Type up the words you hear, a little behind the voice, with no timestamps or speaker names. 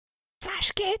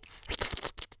Flashgitz.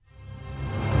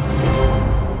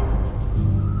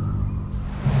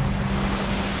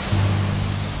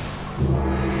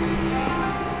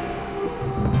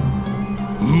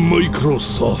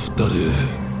 Microsoft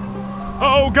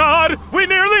Oh God, we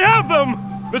nearly have them!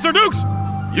 Mr. Dukes,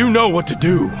 you know what to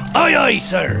do. Aye aye,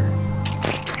 sir.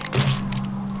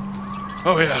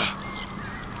 Oh yeah.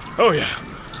 Oh yeah.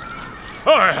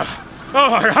 Oh yeah.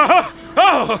 Oh yeah.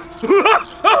 Oh!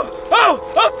 Oh!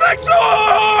 Fix the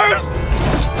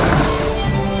horse!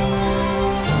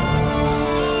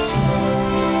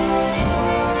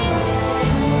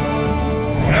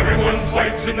 Everyone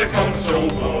fights in the console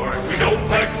wars. We don't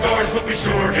like ours, but we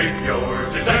sure hate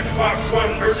yours. It's Xbox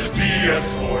One versus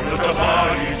PS4. Look, the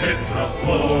bodies hit the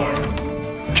floor.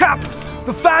 Cap!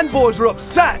 The fanboys are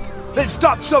upset! They've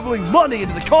stopped shoveling money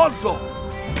into the console!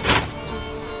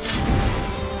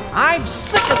 I'm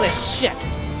sick of this shit!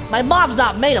 My mom's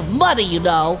not made of money, you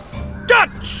know! God,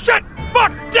 shit,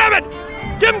 fuck, damn it!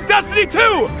 Give him Destiny 2!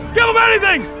 Give him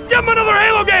anything! Give him another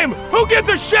Halo game! Who gives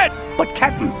a shit? But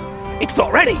Captain, it's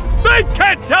not ready! They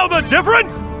can't tell the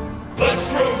difference! Let's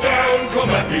throw down,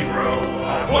 come at me, bro.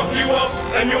 I'll fuck you up,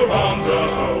 and your mom's a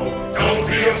hoe. Don't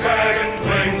be a fag and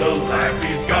blame the lag.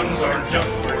 These guns aren't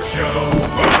just for show.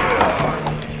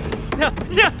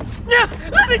 No!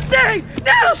 Let me stay!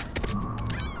 No!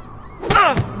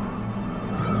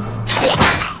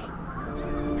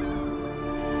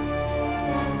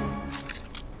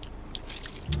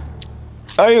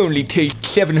 I only take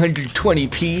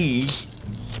 720p.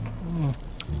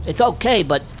 It's okay,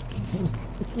 but...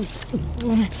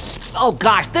 Oh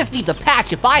gosh, this needs a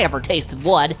patch if I ever tasted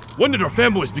one. When did our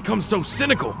fanboys become so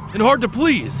cynical and hard to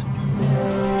please?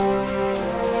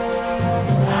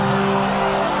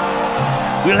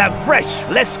 We'll have fresh,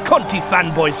 less cunty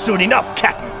fanboys soon enough,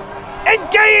 Captain!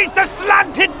 Engage the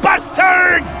slanted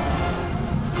bastards!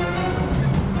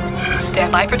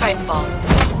 Stand by for Titanfall.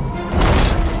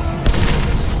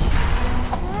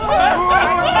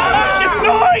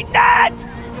 Deploy that!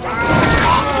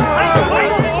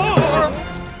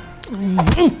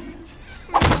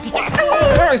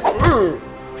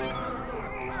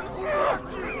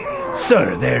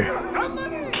 Sir, they're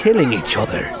killing each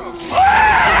other.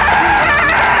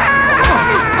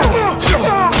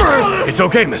 It's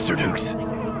okay, Mr. Dukes.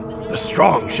 The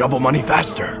strong shovel money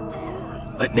faster.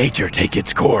 Let nature take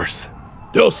its course.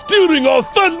 They're stealing our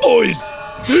fanboys!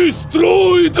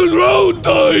 Destroy the round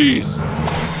eyes!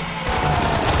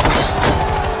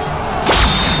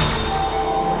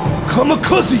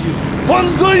 Kamikaze!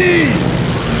 Banzai!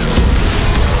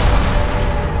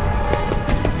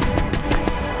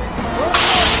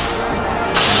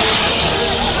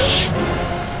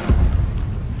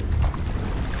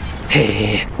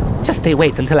 Hey, just they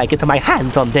wait until I get my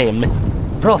hands on them.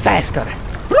 Row faster!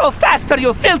 Row faster,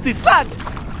 you filthy slut!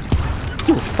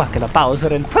 You fucking a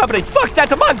Bowser and probably fuck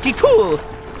that monkey too!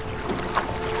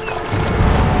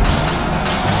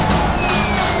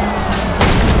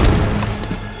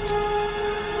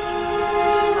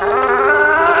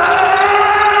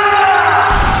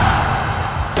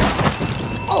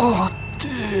 Oh,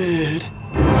 dude.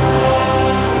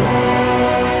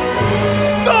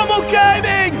 Normal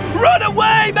gaming! Run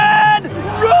away, man!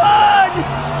 Run!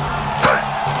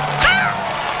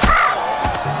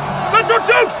 Mr.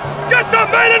 Dukes, get the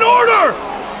men in order!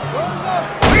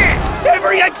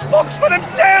 Every Xbox for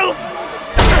themselves!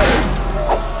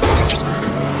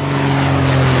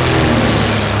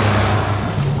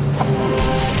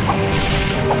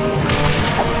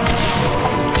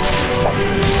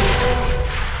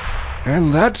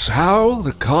 And that's how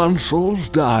the consoles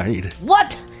died.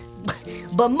 What?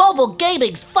 But mobile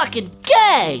gaming's fucking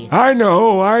gay! I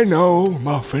know,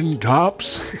 muffin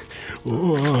tops.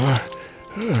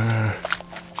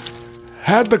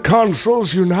 Had the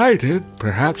consoles united,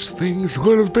 perhaps things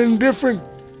would have been different.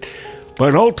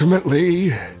 But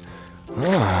ultimately,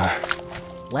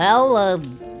 Well,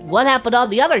 what happened on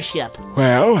the other ship?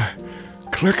 well,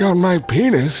 click on my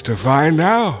penis to find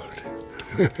out.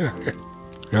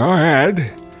 Go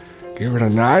ahead, give it a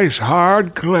nice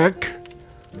hard click.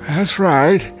 That's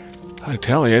right, I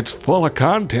tell you, it's full of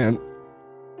content.